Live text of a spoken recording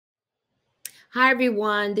Hi,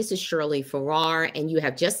 everyone. This is Shirley Farrar, and you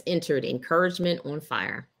have just entered Encouragement on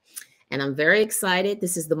Fire. And I'm very excited.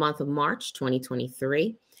 This is the month of March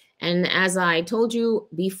 2023. And as I told you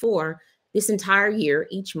before, this entire year,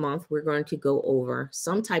 each month, we're going to go over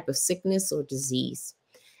some type of sickness or disease.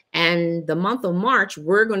 And the month of March,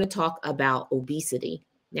 we're going to talk about obesity.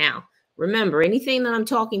 Now, remember, anything that I'm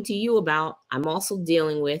talking to you about, I'm also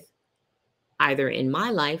dealing with either in my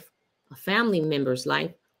life, a family member's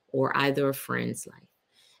life, or either a friend's life.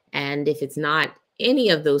 And if it's not any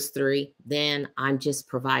of those three, then I'm just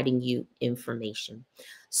providing you information.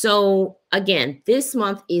 So again, this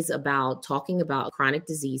month is about talking about a chronic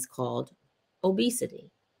disease called obesity.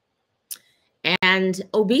 And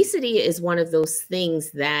obesity is one of those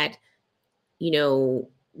things that,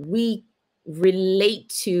 we relate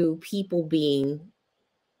to people being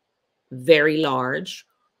very large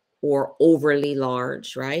or overly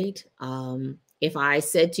large, right? If I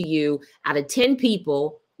said to you, out of 10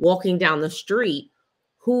 people walking down the street,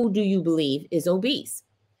 who do you believe is obese?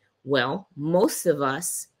 Well, most of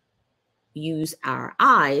us use our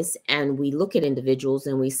eyes and we look at individuals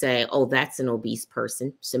and we say, oh, that's an obese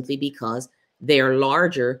person, simply because they're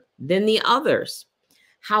larger than the others.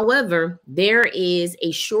 However, there is a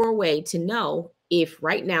sure way to know if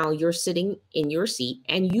right now you're sitting in your seat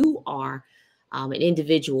and you are an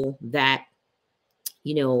individual that,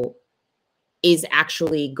 is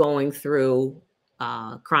actually going through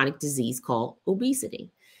chronic disease called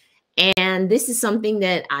obesity. And this is something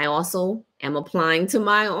that I also am applying to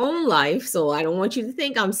my own life. So I don't want you to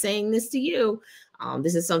think I'm saying this to you.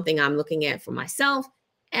 This is something I'm looking at for myself.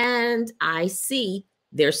 And I see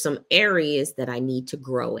there's some areas that I need to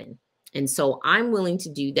grow in. And so I'm willing to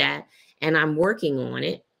do that. And I'm working on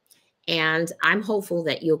it. And I'm hopeful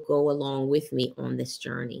that you'll go along with me on this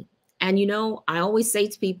journey. And, I always say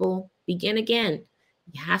to people, begin again.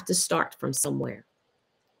 You have to start from somewhere.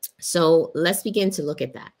 So let's begin to look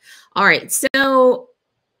at that. All right. So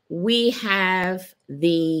we have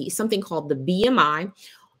something called the BMI.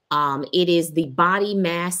 It is the body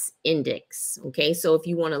mass index. Okay. So if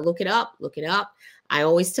you want to look it up, look it up. I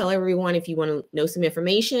always tell everyone, if you want to know some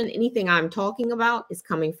information, anything I'm talking about is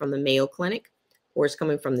coming from the Mayo Clinic or it's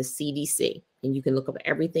coming from the CDC, and you can look up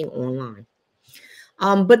everything online.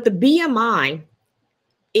 But the BMI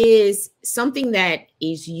is something that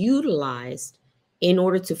is utilized in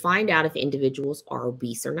order to find out if individuals are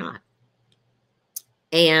obese or not.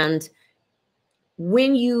 And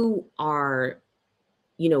when you are,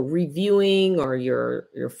 reviewing or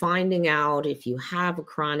you're finding out if you have a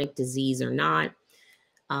chronic disease or not,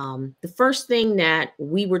 the first thing that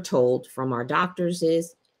we were told from our doctors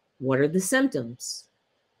is, what are the symptoms?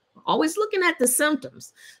 Always looking at the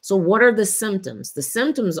symptoms. So what are the symptoms? The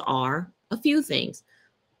symptoms are a few things,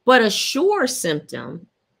 but a sure symptom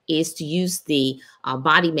is to use the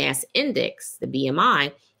body mass index, the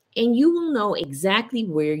BMI, and you will know exactly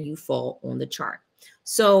where you fall on the chart.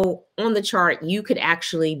 So on the chart, you could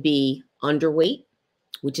actually be underweight,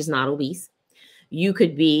 which is not obese. You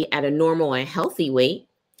could be at a normal and healthy weight.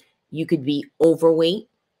 You could be overweight,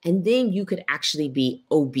 and then you could actually be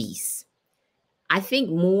obese. I think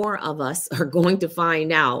more of us are going to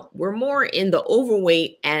find out we're more in the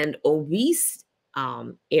overweight and obese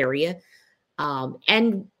area.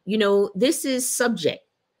 And, this is subject,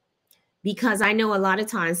 because I know a lot of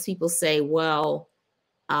times people say, well,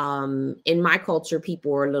 in my culture,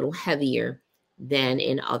 people are a little heavier than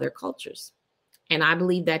in other cultures. And I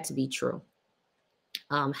believe that to be true.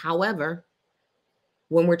 However,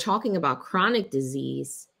 when we're talking about chronic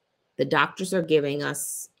disease, the doctors are giving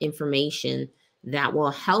us information that will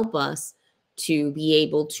help us to be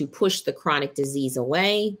able to push the chronic disease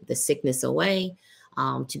away, the sickness away,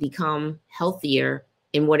 to become healthier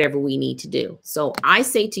in whatever we need to do. So I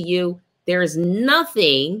say to you, there is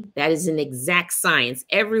nothing that is an exact science.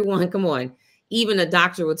 Everyone, come on. Even a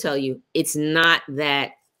doctor will tell you it's not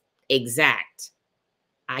that exact.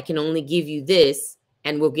 I can only give you this,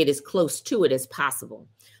 and we'll get as close to it as possible.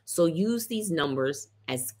 So use these numbers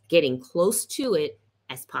as getting close to it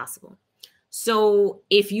as possible. So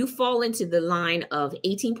if you fall into the line of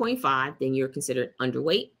 18.5, then you're considered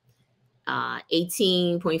underweight.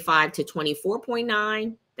 18.5 to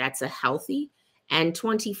 24.9, that's a healthy. And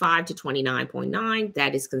 25 to 29.9,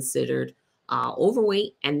 that is considered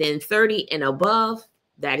overweight. And then 30 and above,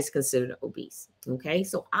 that is considered obese. Okay,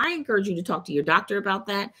 so I encourage you to talk to your doctor about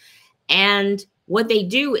that. And what they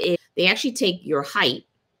do is they actually take your height,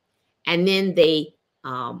 and then they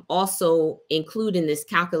also include in this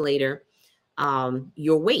calculator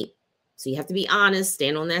your weight. So you have to be honest,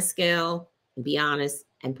 stand on that scale and be honest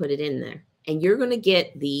and put it in there. And you're going to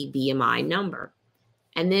get the BMI number.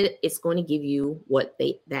 and then it's going to give you what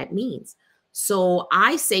that means. So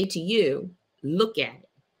I say to you, look at it.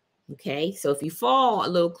 Okay, so if you fall a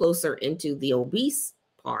little closer into the obese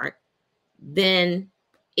part, then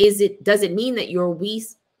does it mean that you're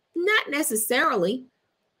obese? Not necessarily,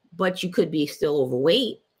 but you could be still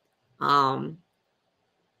overweight. But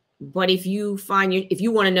if you if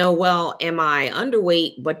you want to know, well, am I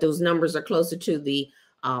underweight, but those numbers are closer to the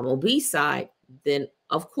obese side, then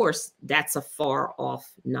of course that's a far off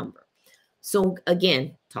number. So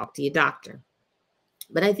again, talk to your doctor.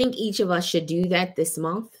 But I think each of us should do that this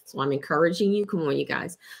month. So I'm encouraging you. Come on, you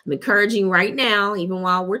guys. I'm encouraging right now, even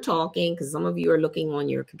while we're talking, because some of you are looking on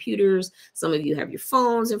your computers. Some of you have your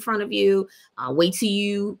phones in front of you. Wait till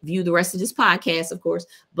you view the rest of this podcast, of course.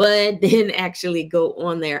 But then actually go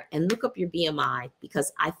on there and look up your BMI,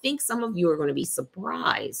 because I think some of you are going to be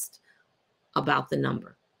surprised about the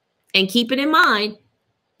number. And keep it in mind,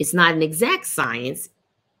 it's not an exact science.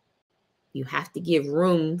 You have to give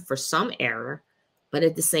room for some error. But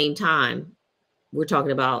at the same time, we're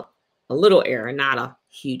talking about a little error, not a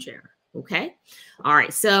huge error. Okay. All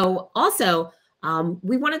right. So also,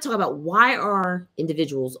 we want to talk about, why are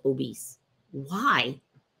individuals obese? Why?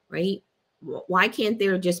 Right? Why can't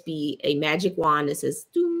there just be a magic wand that says,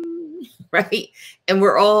 doo, right? And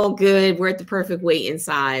we're all good. We're at the perfect weight and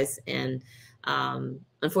size. And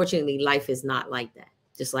unfortunately, life is not like that.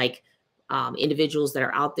 Just like individuals that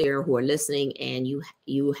are out there who are listening, and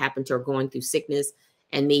you happen to are going through sickness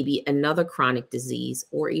and maybe another chronic disease,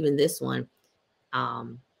 or even this one,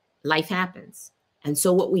 life happens. And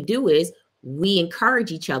so what we do is we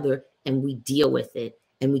encourage each other and we deal with it,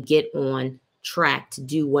 and we get on track to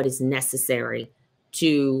do what is necessary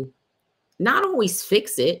to not always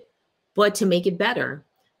fix it, but to make it better,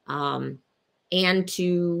 and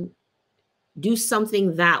to do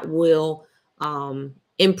something that will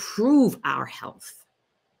improve our health.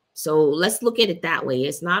 So let's look at it that way.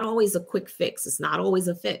 It's not always a quick fix. It's not always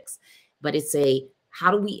a fix, but it's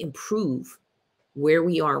how do we improve where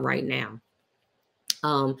we are right now?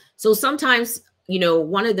 So sometimes,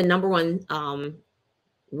 one of the number one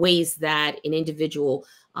ways that an individual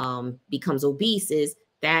becomes obese is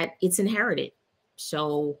that it's inherited.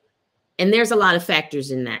 So, and there's a lot of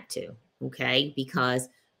factors in that too. Okay. Because,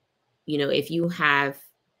 if you have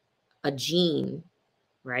a gene,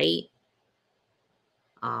 right?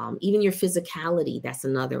 Even your physicality, that's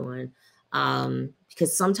another one.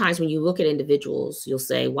 Because sometimes when you look at individuals, you'll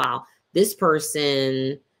say, wow, this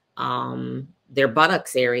person, their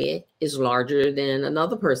buttocks area is larger than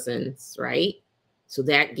another person's, right? So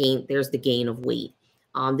there's the gain of weight.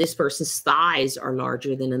 This person's thighs are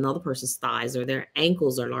larger than another person's thighs, or their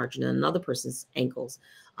ankles are larger than another person's ankles.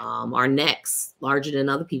 Our necks larger than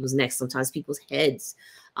other people's necks, sometimes people's heads.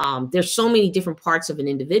 There's so many different parts of an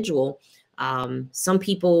individual. Some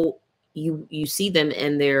people, you see them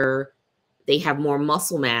and they have more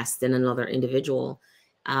muscle mass than another individual.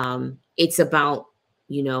 It's about,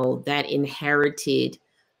 that inherited,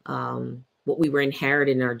 what we were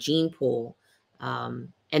inherited in our gene pool.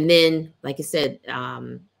 And then, like I said,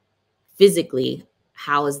 physically,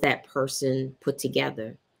 how is that person put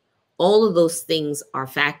together? All of those things are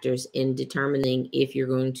factors in determining if you're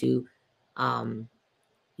going to,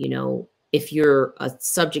 if you're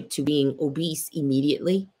subject to being obese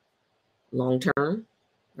immediately, long term,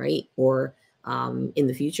 right? Or in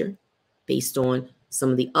the future, based on some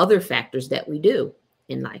of the other factors that we do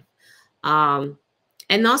in life. And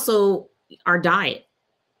also our diet.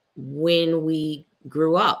 When we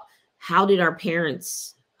grew up, how did our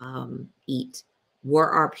parents eat? Were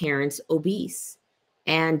our parents obese?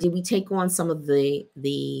 And did we take on some of the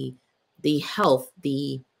health,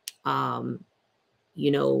 the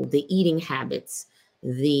eating habits,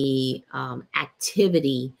 the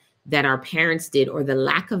activity that our parents did, or the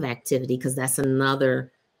lack of activity? Because that's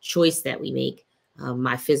another choice that we make,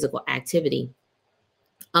 my physical activity.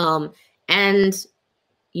 And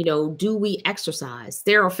do we exercise?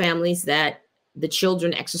 There are families that the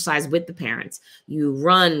children exercise with the parents. You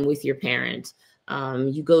run with your parent.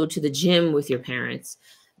 You go to the gym with your parents.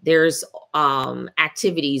 There's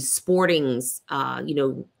activities, sportings,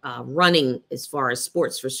 running as far as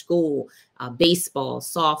sports for school, baseball,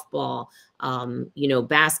 softball,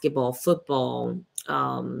 basketball, football,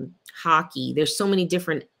 hockey. There's so many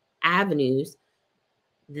different avenues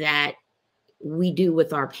that we do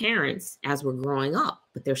with our parents as we're growing up.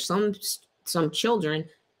 But there's some children,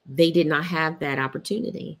 they did not have that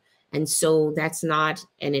opportunity. And so that's not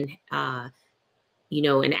an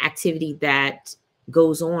activity that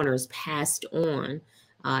goes on or is passed on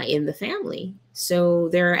in the family. So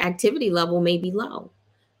their activity level may be low.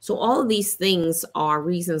 So all of these things are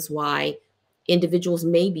reasons why individuals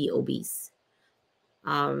may be obese.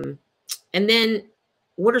 And then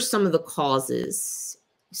what are some of the causes?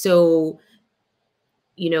 So,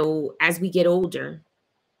 as we get older,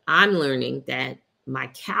 I'm learning that my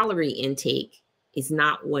calorie intake is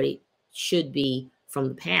not what it should be from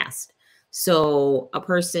the past. So a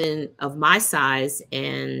person of my size,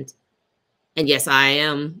 and yes, I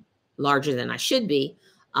am larger than I should be,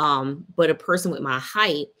 but a person with my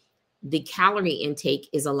height, the calorie intake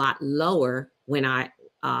is a lot lower when I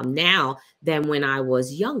now than when I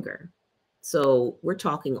was younger. So we're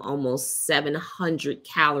talking almost 700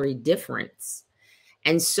 calorie difference.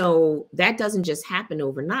 And so that doesn't just happen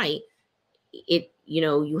overnight.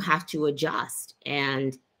 You have to adjust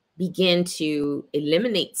and begin to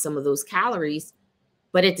eliminate some of those calories,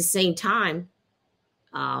 but at the same time,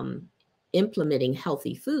 implementing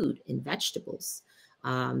healthy food and vegetables.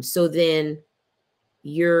 So then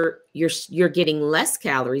you're getting less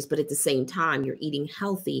calories, but at the same time, you're eating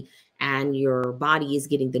healthy and your body is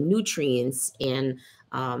getting the nutrients and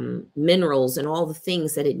minerals and all the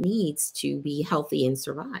things that it needs to be healthy and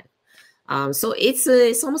survive. So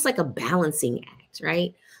it's almost like a balancing act,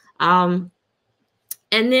 right? And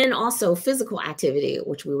then also physical activity,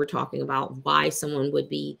 which we were talking about, why someone would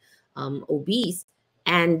be obese.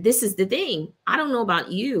 And this is the thing. I don't know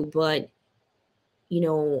about you, but,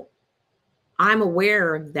 I'm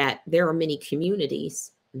aware that there are many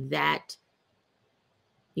communities that,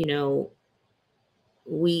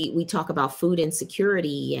 we talk about food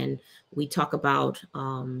insecurity, and we talk about,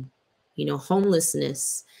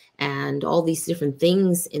 homelessness and all these different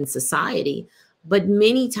things in society. But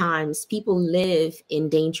many times people live in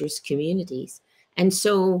dangerous communities. And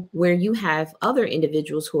so where you have other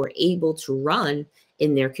individuals who are able to run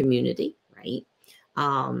in their community, right?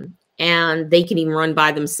 And they can even run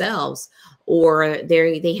by themselves, or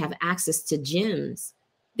they have access to gyms.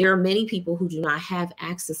 There are many people who do not have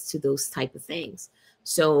access to those type of things.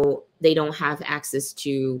 So they don't have access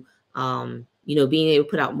to, being able to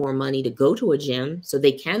put out more money to go to a gym so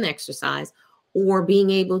they can exercise, or being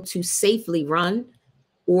able to safely run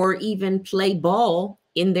or even play ball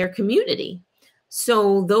in their community.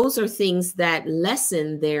 So those are things that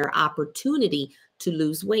lessen their opportunity to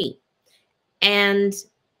lose weight. And,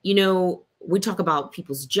 we talk about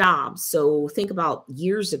people's jobs. So think about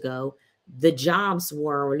years ago, the jobs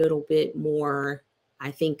were a little bit more, I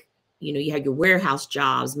think, you had your warehouse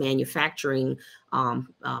jobs, manufacturing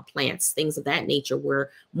plants, things of that nature, where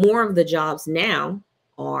more of the jobs now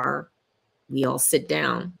are, we all sit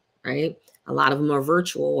down, right? A lot of them are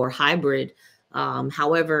virtual or hybrid.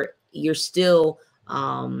 However, you're still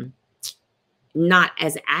not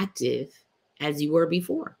as active as you were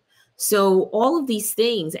before. So all of these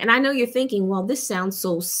things, and I know you're thinking, well, this sounds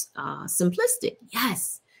so simplistic.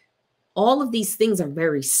 Yes, all of these things are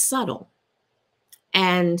very subtle.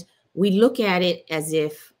 And we look at it as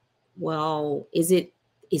if, well, is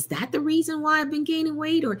that the reason why I've been gaining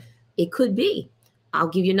weight? Or it could be. I'll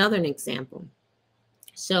give you another example.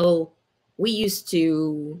 So we used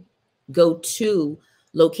to go to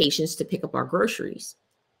locations to pick up our groceries.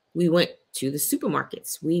 We went to the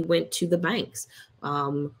supermarkets. We went to the banks.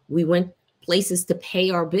 We went places to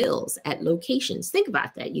pay our bills at locations. Think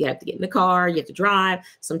about that. You have to get in the car. You have to drive.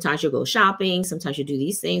 Sometimes you'll go shopping. Sometimes you do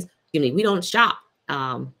these things. We don't shop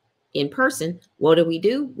in person. What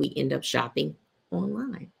do? We end up shopping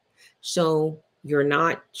online. So you're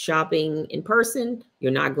not shopping in person.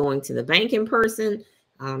 You're not going to the bank in person.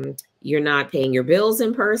 You're not paying your bills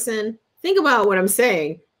in person. Think about what I'm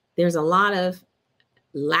saying. There's a lot of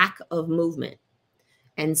lack of movement.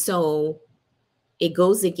 And so it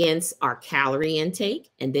goes against our calorie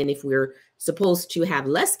intake. And then if we're supposed to have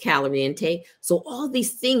less calorie intake, so all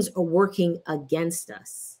these things are working against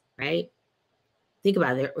us, right? Think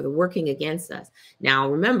about it. They're working against us. Now,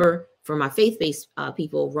 remember, for my faith-based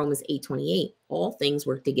people, Romans 8:28, all things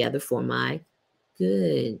work together for my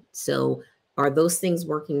good. So are those things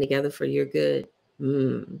working together for your good?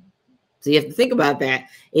 So you have to think about that.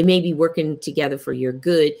 It may be working together for your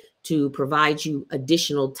good to provide you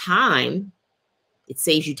additional time. It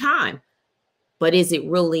saves you time. But is it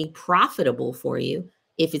really profitable for you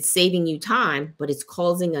if it's saving you time, but it's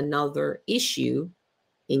causing another issue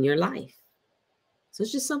in your life? So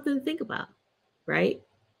it's just something to think about, right?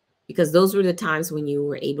 Because those were the times when you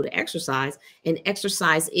were able to exercise, and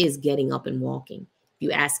exercise is getting up and walking. If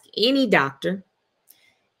you ask any doctor,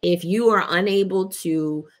 if you are unable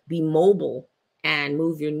to be mobile and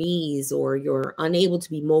move your knees, or you're unable to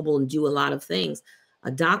be mobile and do a lot of things, a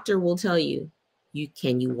doctor will tell you,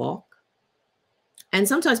 can you walk? And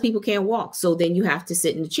sometimes people can't walk. So then you have to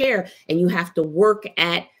sit in the chair and you have to work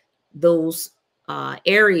at those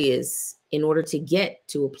areas in order to get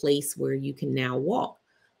to a place where you can now walk.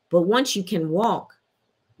 But once you can walk,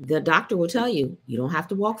 the doctor will tell you, you don't have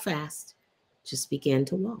to walk fast. Just begin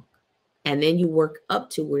to walk. And then you work up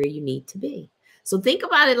to where you need to be. So think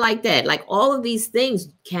about it like that. Like all of these things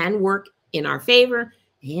can work in our favor,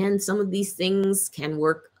 and some of these things can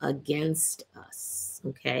work against us.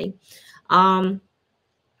 Okay. And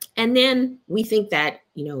then we think that,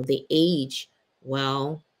 the age,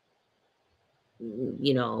 well,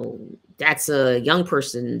 that's a young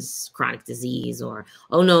person's chronic disease, or,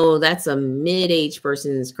 oh no, that's a mid-age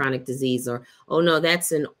person's chronic disease, or, oh no,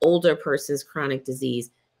 that's an older person's chronic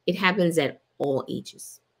disease. It happens at all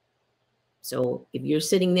ages. So if you're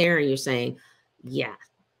sitting there and you're saying, yeah,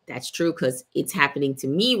 that's true because it's happening to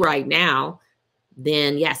me right now,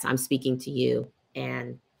 then yes, I'm speaking to you.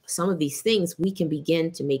 And some of these things, we can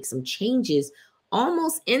begin to make some changes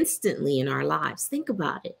almost instantly in our lives. Think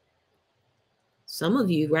about it. Some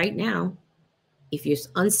of you right now, if you're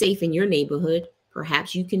unsafe in your neighborhood,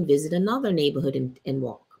 perhaps you can visit another neighborhood and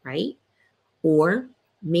walk, right? Or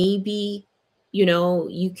maybe,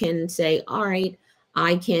 you can say, all right,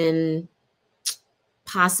 I can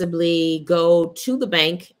possibly go to the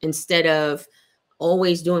bank instead of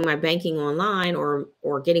always doing my banking online or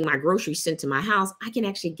getting my groceries sent to my house. I can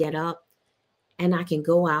actually get up and I can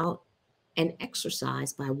go out and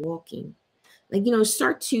exercise by walking. Like,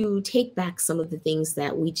 start to take back some of the things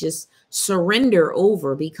that we just surrender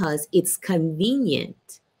over because it's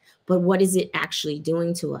convenient. But what is it actually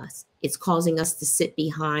doing to us? It's causing us to sit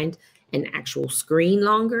behind an actual screen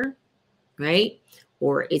longer, right?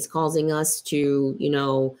 Or it's causing us to,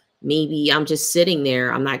 maybe I'm just sitting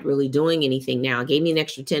there. I'm not really doing anything now. It gave me an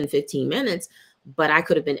extra 10, 15 minutes, but I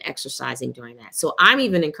could have been exercising during that. So I'm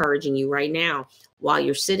even encouraging you right now while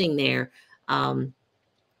you're sitting there,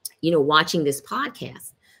 watching this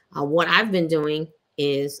podcast. What I've been doing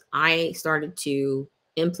is I started to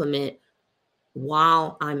implement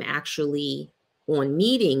while I'm actually on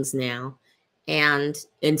meetings now. And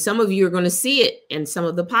some of you are going to see it in some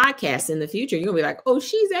of the podcasts in the future. You're going to be like, oh,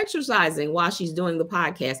 she's exercising while she's doing the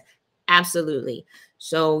podcast. Absolutely.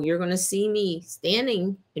 So you're going to see me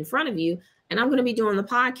standing in front of you and I'm going to be doing the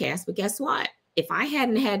podcast. But guess what? If I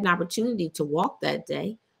hadn't had an opportunity to walk that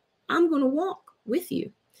day, I'm going to walk with you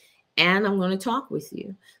and I'm going to talk with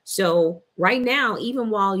you. So right now, even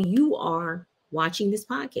while you are watching this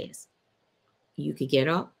podcast, you could get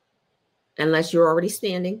up unless you're already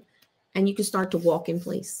standing. And you can start to walk in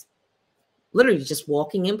place. Literally just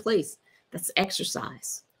walking in place. That's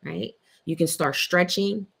exercise, right? You can start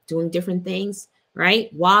stretching, doing different things,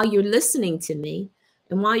 right? While you're listening to me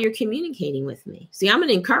and while you're communicating with me. See, I'm going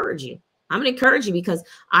to encourage you. I'm going to encourage you because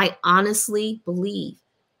I honestly believe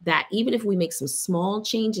that even if we make some small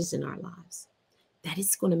changes in our lives, that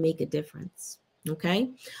it's going to make a difference. Okay.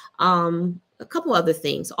 A couple other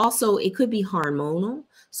things. Also, it could be hormonal.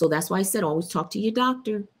 So that's why I said always talk to your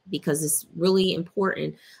doctor because it's really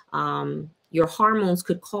important. Your hormones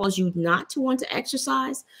could cause you not to want to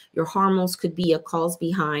exercise. Your hormones could be a cause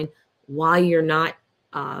behind why you're not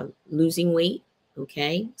losing weight.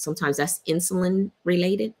 Okay. Sometimes that's insulin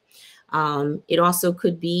related. It also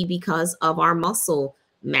could be because of our muscle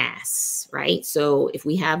mass, right? So if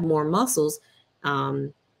we have more muscles,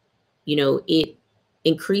 it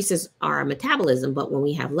increases our metabolism, but when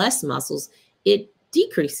we have less muscles, it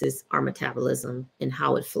decreases our metabolism and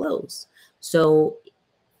how it flows. So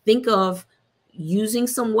think of using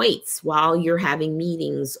some weights while you're having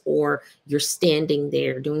meetings or you're standing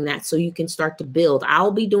there doing that so you can start to build. I'll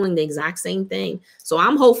be doing the exact same thing. So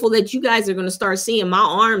I'm hopeful that you guys are going to start seeing my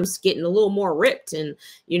arms getting a little more ripped and,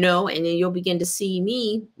 and then you'll begin to see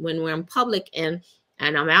me when we're in public and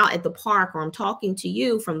I'm out at the park or I'm talking to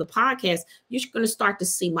you from the podcast. You're going to start to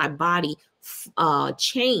see my body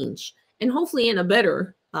change and hopefully in a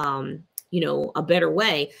better a better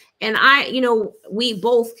way. And we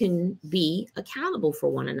both can be accountable for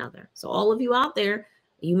one another. So all of you out there,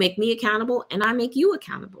 you make me accountable and I make you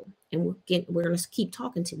accountable. And we're going to keep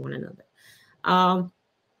talking to one another. And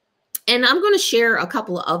I'm going to share a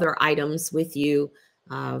couple of other items with you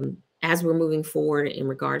as we're moving forward in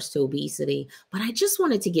regards to obesity. But I just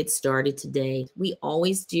wanted to get started today. We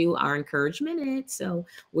always do our encouragement minute. So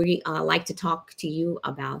we like to talk to you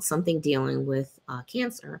about something dealing with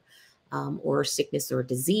cancer. Or sickness or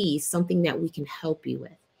disease, something that we can help you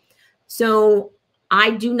with. So I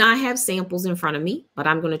do not have samples in front of me, but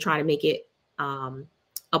I'm going to try to make it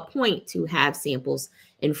a point to have samples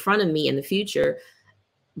in front of me in the future.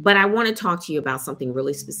 But I want to talk to you about something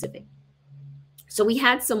really specific. So we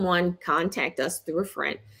had someone contact us through a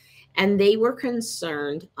friend, and they were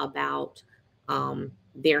concerned about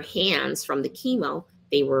their hands from the chemo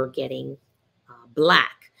they were getting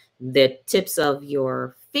black. The tips of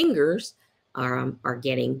your fingers are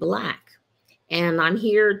getting black. And I'm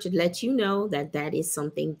here to let you know that that is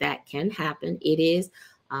something that can happen. It is,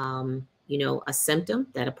 you know, a symptom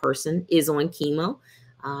that a person is on chemo.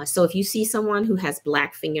 So if you see someone who has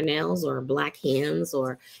black fingernails or black hands,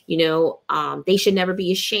 or, you know, they should never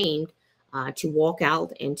be ashamed to walk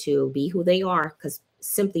out and to be who they are, because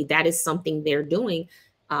simply that is something they're doing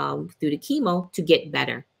through the chemo to get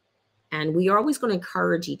better. And we are always going to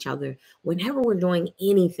encourage each other whenever we're doing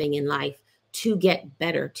anything in life to get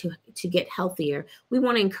better, to get healthier. We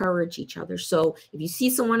want to encourage each other. So if you see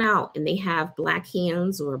someone out and they have black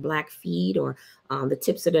hands or black feet, or the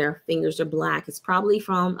tips of their fingers are black, it's probably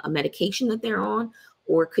from a medication that they're on,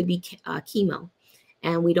 or it could be chemo.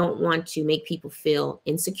 And we don't want to make people feel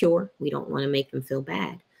insecure. We don't want to make them feel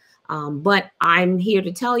bad. But I'm here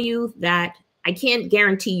to tell you that I can't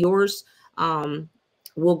guarantee yours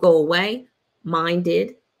will go away. Mine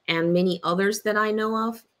did, and many others that I know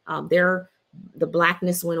of. The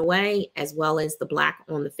blackness went away, as well as the black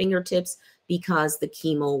on the fingertips, because the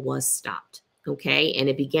chemo was stopped. Okay, and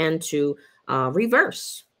it began to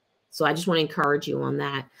reverse. So I just want to encourage you on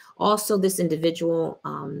that. Also, this individual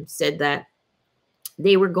said that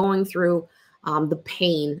they were going through the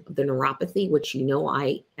pain of the neuropathy, which, you know,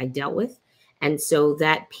 I dealt with. And so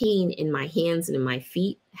that pain in my hands and in my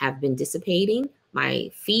feet have been dissipating.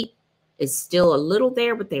 My feet is still a little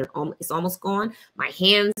there, but it's almost gone. My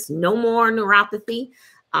hands, no more neuropathy.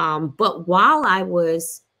 But while I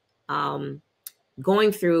was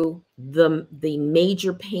going through the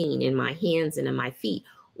major pain in my hands and in my feet,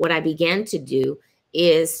 what I began to do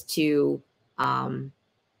is to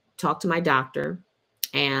talk to my doctor.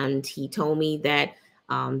 And he told me that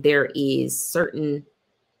there is certain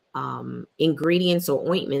ingredients or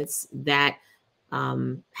ointments that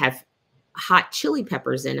have hot chili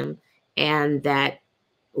peppers in them, and that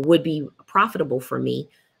would be profitable for me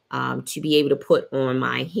to be able to put on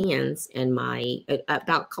my hands and my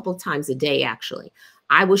about a couple of times a day. Actually,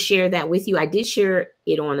 I will share that with you. I did share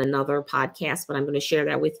it on another podcast, but I'm going to share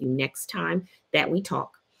that with you next time that we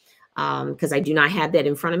talk, because I do not have that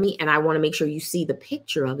in front of me, and I want to make sure you see the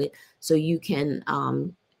picture of it so you can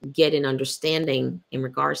get an understanding in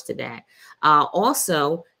regards to that.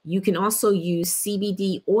 Also, you can also use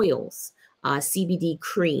CBD oils, CBD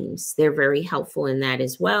creams. They're very helpful in that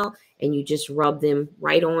as well. And you just rub them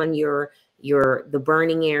right on the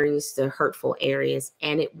burning areas, the hurtful areas.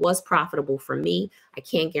 And it was profitable for me. I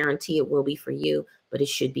can't guarantee it will be for you, but it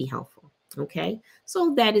should be helpful. Okay.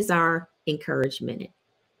 So that is our encouragement.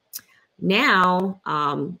 Now,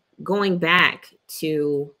 going back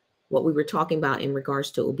to what we were talking about in regards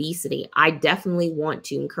to obesity, I definitely want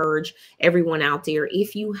to encourage everyone out there,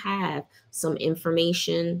 if you have some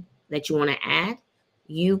information that you want to add,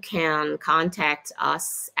 you can contact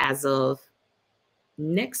us as of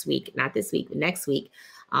next week, not this week, but next week.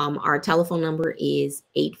 Our telephone number is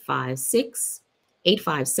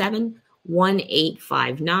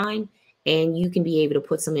 856-857-1859. And you can be able to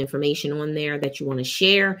put some information on there that you want to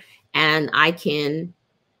share, and I can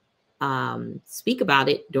speak about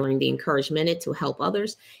it during the Encourage Minute to help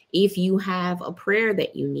others. If you have a prayer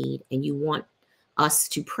that you need and you want us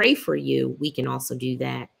to pray for you, we can also do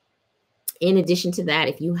that. In addition to that,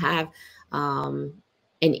 if you have an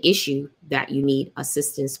issue that you need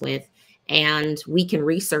assistance with, and we can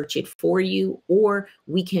research it for you, or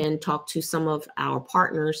we can talk to some of our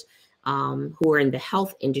partners who are in the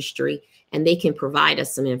health industry, and they can provide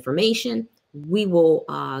us some information, we will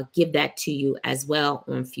give that to you as well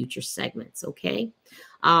on future segments. Okay.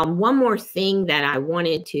 One more thing that I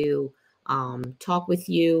wanted to talk with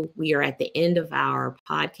you. We are at the end of our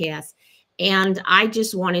podcast, and I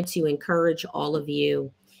just wanted to encourage all of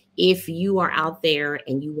you, if you are out there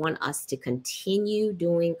and you want us to continue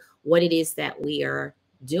doing what it is that we are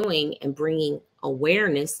doing and bringing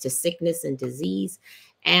awareness to sickness and disease,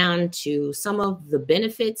 and to some of the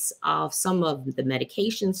benefits of some of the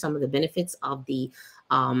medications, some of the benefits of the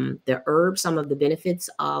herbs, some of the benefits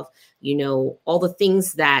of, you know, all the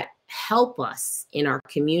things that help us in our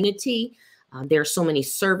community. There are so many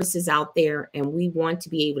services out there, and we want to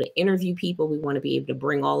be able to interview people. We want to be able to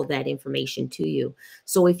bring all of that information to you.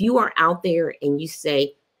 So if you are out there and you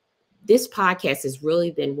say, this podcast has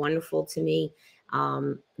really been wonderful to me,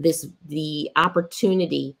 the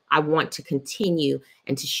opportunity I want to continue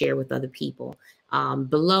and to share with other people.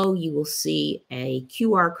 Below you will see a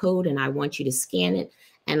QR code, and I want you to scan it,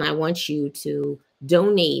 and I want you to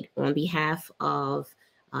donate on behalf of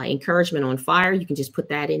Encouragement on Fire. You can just put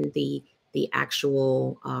that in the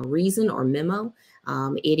actual reason or memo.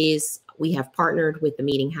 We have partnered with the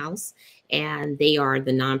Meeting House, and they are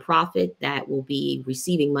the nonprofit that will be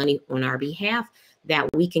receiving money on our behalf, that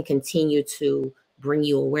we can continue to bring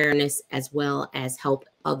you awareness as well as help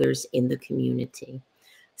others in the community.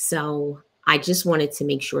 So I just wanted to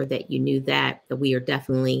make sure that you knew that we are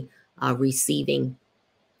definitely receiving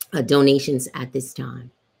donations at this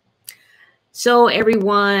time. So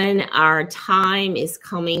everyone, our time is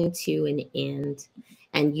coming to an end.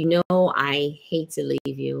 And you know, I hate to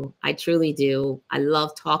leave you. I truly do. I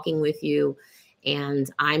love talking with you.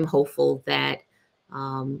 And I'm hopeful that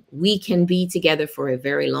we can be together for a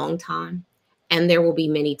very long time. And there will be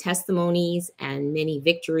many testimonies and many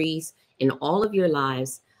victories in all of your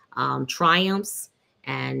lives, triumphs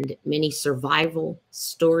and many survival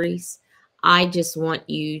stories. I just want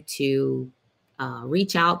you to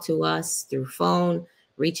reach out to us through phone,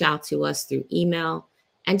 reach out to us through email,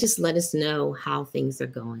 and just let us know how things are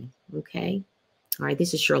going. Okay. All right.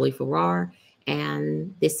 This is Shirley Farrar,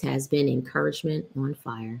 and this has been Encouragement on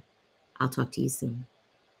Fire. I'll talk to you soon.